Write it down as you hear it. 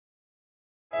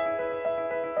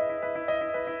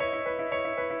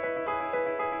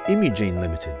Imugene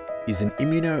Limited is an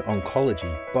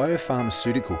immuno-oncology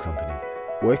biopharmaceutical company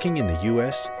working in the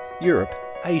US, Europe,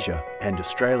 Asia and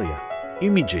Australia.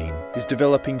 Imugene is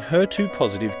developing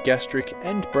HER2-positive gastric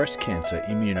and breast cancer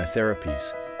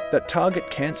immunotherapies that target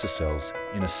cancer cells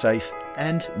in a safe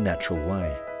and natural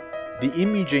way. The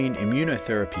Imugene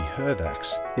immunotherapy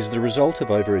HER-Vaxx is the result of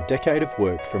over a decade of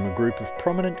work from a group of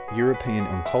prominent European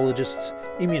oncologists,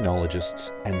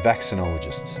 immunologists and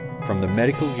vaccinologists from the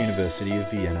Medical University of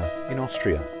Vienna in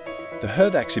Austria. The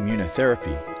HER-Vaxx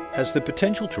immunotherapy has the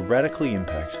potential to radically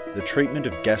impact the treatment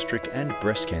of gastric and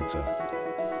breast cancer.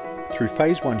 Through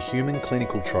Phase 1 human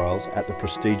clinical trials at the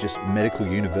prestigious Medical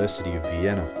University of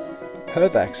Vienna,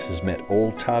 HER-Vaxx has met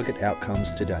all target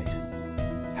outcomes to date.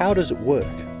 How does it work?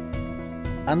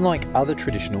 Unlike other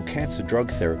traditional cancer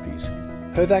drug therapies,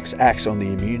 HER-Vaxx acts on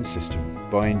the immune system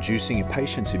by inducing a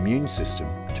patient's immune system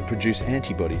to produce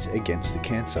antibodies against the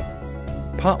cancer.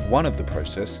 Part 1 of the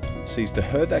process sees the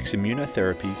HER-Vaxx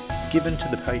immunotherapy given to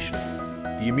the patient.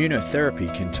 The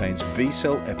immunotherapy contains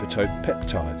B-cell epitope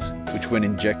peptides, which when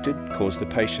injected cause the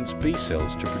patient's B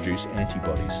cells to produce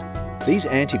antibodies. These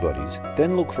antibodies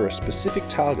then look for a specific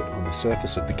target on the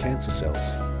surface of the cancer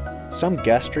cells. Some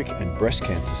gastric and breast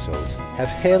cancer cells have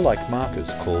hair-like markers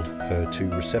called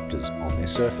HER2 receptors on their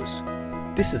surface.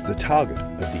 This is the target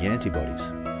of the antibodies.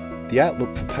 The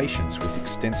outlook for patients with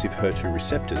extensive HER2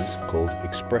 receptors, called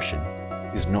expression,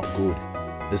 is not good,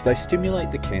 as they stimulate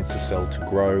the cancer cell to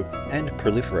grow and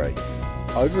proliferate.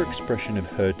 Overexpression of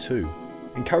HER2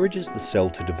 encourages the cell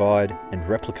to divide and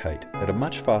replicate at a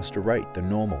much faster rate than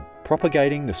normal,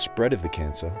 propagating the spread of the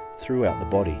cancer throughout the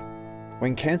body.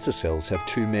 When cancer cells have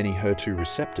too many HER2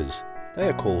 receptors, they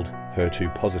are called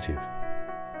HER2 positive.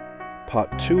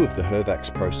 Part 2 of the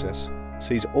HER-Vaxx process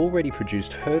sees already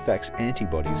produced HER-Vaxx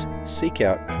antibodies seek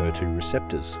out HER2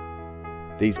 receptors.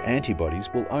 These antibodies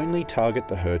will only target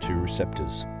the HER2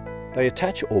 receptors. They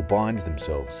attach or bind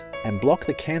themselves and block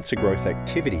the cancer growth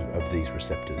activity of these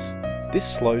receptors.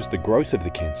 This slows the growth of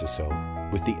the cancer cell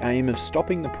with the aim of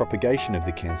stopping the propagation of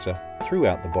the cancer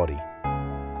throughout the body.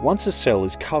 Once a cell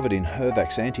is covered in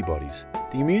HER-Vaxx antibodies,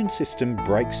 the immune system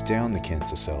breaks down the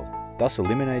cancer cell, thus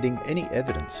eliminating any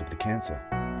evidence of the cancer.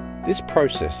 This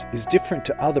process is different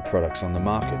to other products on the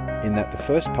market in that the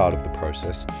first part of the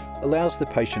process allows the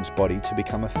patient's body to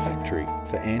become a factory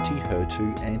for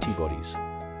anti-HER2 antibodies.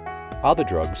 Other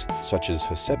drugs, such as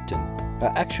Herceptin,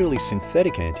 are actually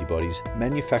synthetic antibodies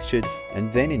manufactured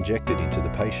and then injected into the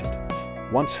patient.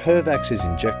 Once HER-Vaxx is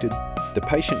injected, the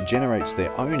patient generates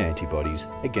their own antibodies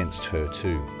against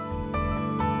HER2.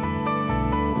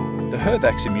 The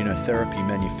HER-Vaxx immunotherapy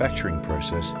manufacturing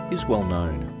process is well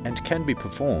known and can be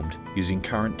performed using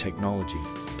current technology.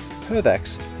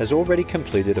 HER-Vaxx has already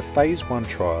completed a Phase 1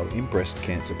 trial in breast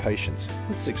cancer patients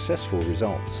with successful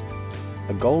results.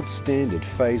 A gold standard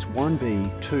Phase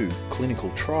 1b/2 clinical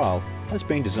trial has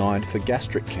been designed for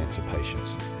gastric cancer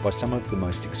patients by some of the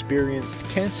most experienced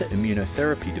cancer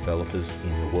immunotherapy developers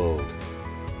in the world.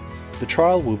 The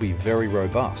trial will be very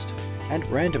robust and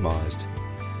randomized.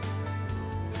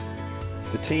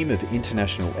 The team of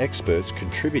international experts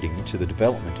contributing to the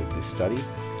development of this study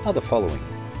are the following: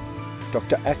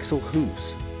 Dr. Axel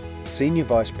Hoos, Senior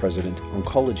Vice President,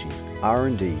 Oncology,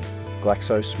 R&D,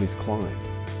 GlaxoSmithKline,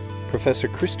 Professor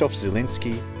Christoph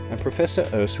Zielinski and Professor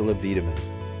Ursula Wiedemann,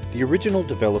 the original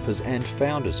developers and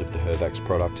founders of the HER-Vaxx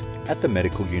product at the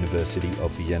Medical University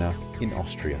of Vienna in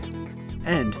Austria.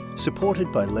 And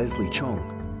supported by Leslie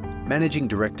Chong, Managing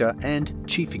Director and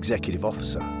Chief Executive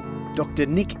Officer, Dr.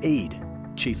 Nick Eade,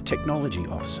 Chief Technology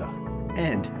Officer,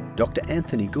 and Dr.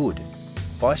 Anthony Good,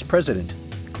 Vice President,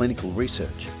 Clinical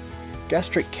Research.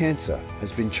 Gastric cancer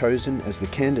has been chosen as the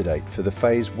candidate for the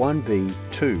Phase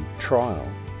 1b/2 trial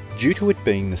due to it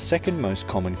being the second most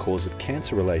common cause of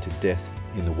cancer-related death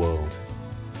in the world.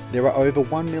 There are over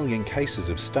 1 million cases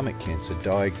of stomach cancer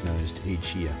diagnosed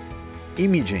each year.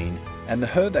 Imugene and the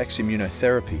HER-Vaxx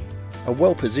immunotherapy are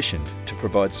well positioned to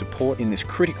provide support in this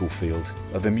critical field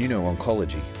of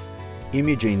immuno-oncology.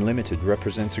 Imugene Limited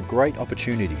represents a great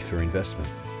opportunity for investment.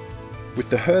 With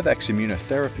the HER-Vaxx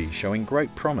immunotherapy showing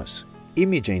great promise,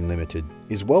 Imugene Limited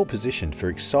is well positioned for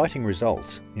exciting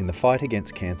results in the fight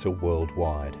against cancer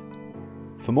worldwide.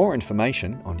 For more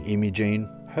information on Imugene,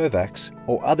 HER-Vaxx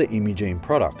or other Imugene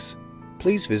products,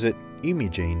 please visit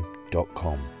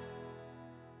imugene.com.